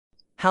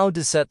how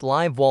to set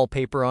live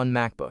wallpaper on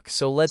MacBook.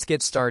 So let's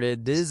get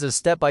started. This is a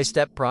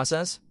step-by-step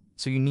process,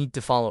 so you need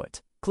to follow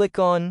it. Click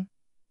on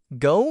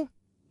Go.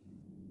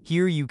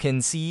 Here you can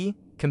see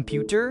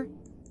Computer.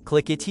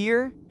 Click it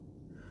here.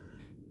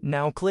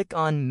 Now click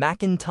on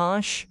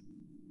Macintosh.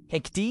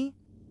 XD.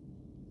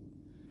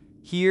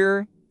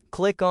 Here,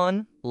 click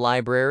on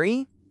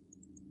Library.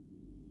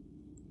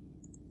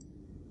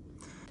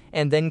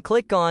 And then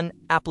click on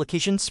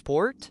Application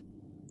Support.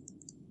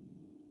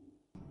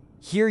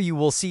 Here you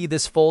will see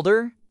this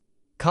folder,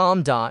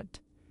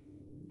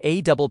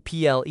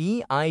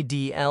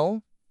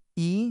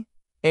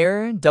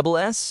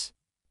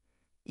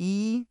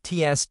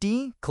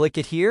 com.appleettsd. Click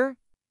it here.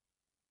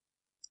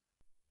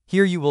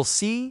 Here you will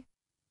see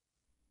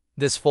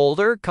this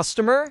folder,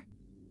 Customer.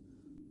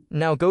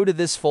 Now go to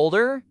this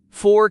folder,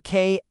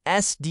 4K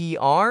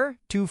SDR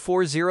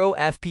 240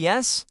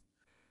 FPS.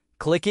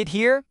 Click it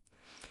here.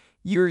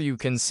 Here you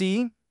can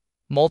see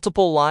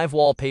multiple live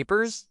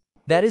wallpapers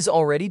that is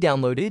already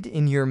downloaded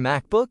in your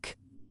MacBook.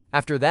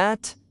 After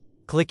that,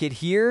 click it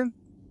here.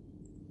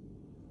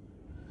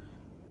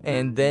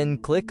 And then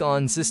click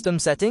on System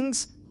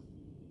Settings.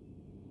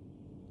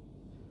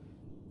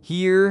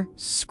 Here,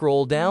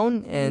 scroll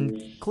down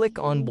and click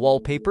on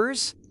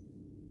Wallpapers.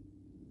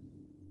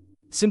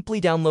 Simply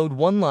download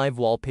one live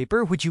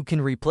wallpaper which you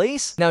can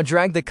replace. Now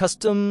drag the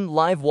custom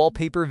live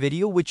wallpaper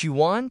video which you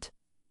want.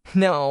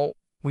 Now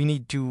we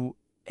need to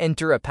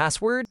enter a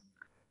password.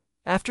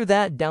 After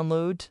that,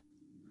 download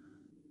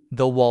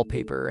the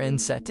wallpaper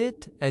and set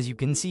it, as you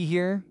can see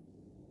here.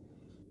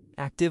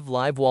 Active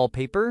live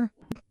wallpaper.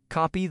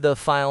 Copy the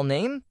file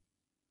name.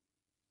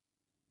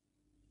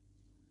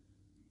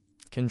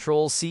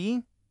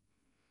 Control-C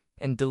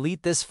and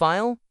delete this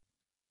file.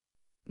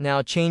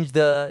 Now change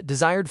the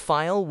desired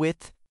file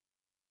width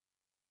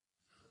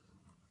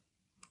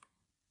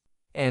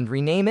and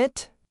rename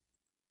it.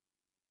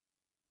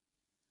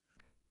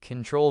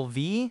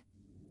 Control-V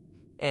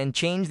and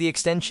change the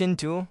extension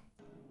to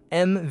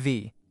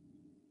MV,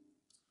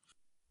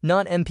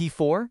 not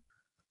MP4.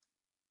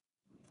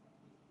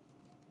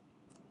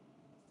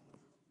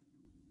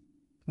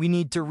 We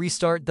need to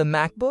restart the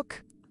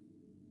MacBook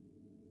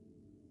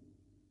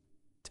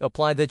to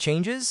apply the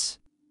changes.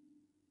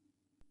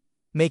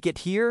 Make it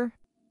here,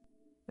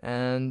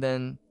 and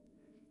then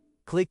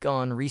click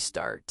on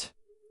Restart.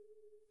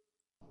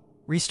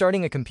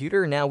 Restarting a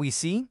computer, now we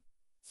see.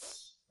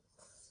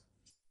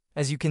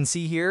 As you can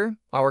see here,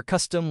 our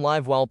custom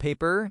live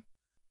wallpaper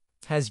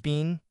has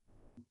been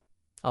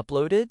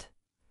uploaded.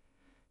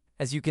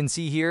 As you can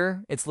see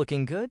here, it's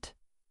looking good.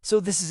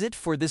 So this is it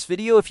for this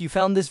video. If you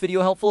found this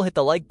video helpful, hit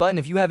the like button.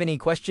 If you have any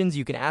questions,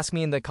 you can ask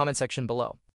me in the comment section below.